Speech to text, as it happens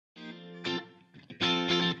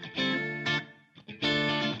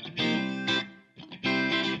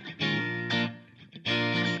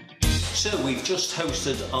So we've just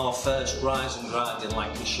hosted our first Rise and Grind in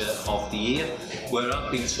Lancashire of the year, where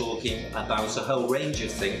I've been talking about a whole range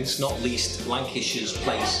of things, not least Lancashire's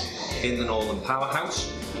place in the Northern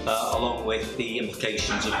Powerhouse, along with the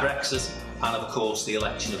implications of Brexit and of course the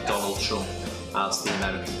election of Donald Trump as the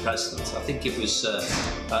American president. I think it was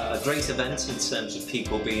a great event in terms of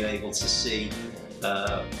people being able to see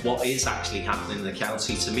what is actually happening in the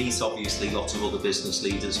county, to meet obviously lots of other business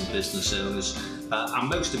leaders and business owners, and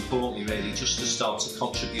most importantly really just to start to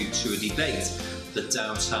contribute to a debate that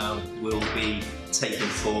downtown will be taken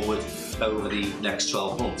forward over the next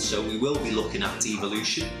 12 months. So we will be looking at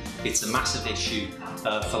devolution. It's a massive issue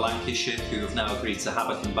for Lancashire, who have now agreed to have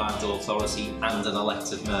a combined authority and an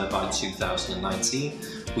elected mayor by 2019.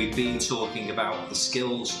 We've been talking about the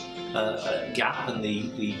skills gap and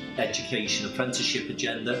the education apprenticeship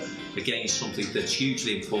agenda, again something that's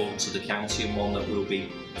hugely important to the county and one that we'll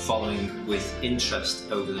be following with interest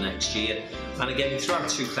over the next year. And again throughout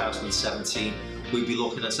 2017 we'll be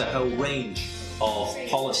looking at a whole range of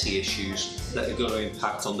policy issues that are going to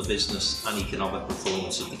impact on the business and economic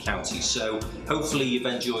performance of the county. So hopefully you've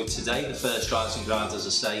enjoyed today, the first Rise and Grind, as I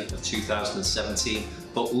say, of 2017,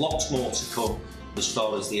 but lots more to come as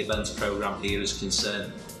far as the events programme here is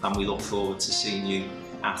concerned, and we look forward to seeing you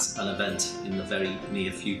at an event in the very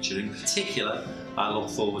near future. In particular, I look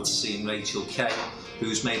forward to seeing Rachel Kay,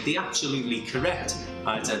 who's made the absolutely correct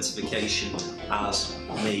identification as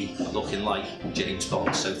me looking like James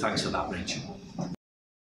Bond. So thanks for that, Rachel.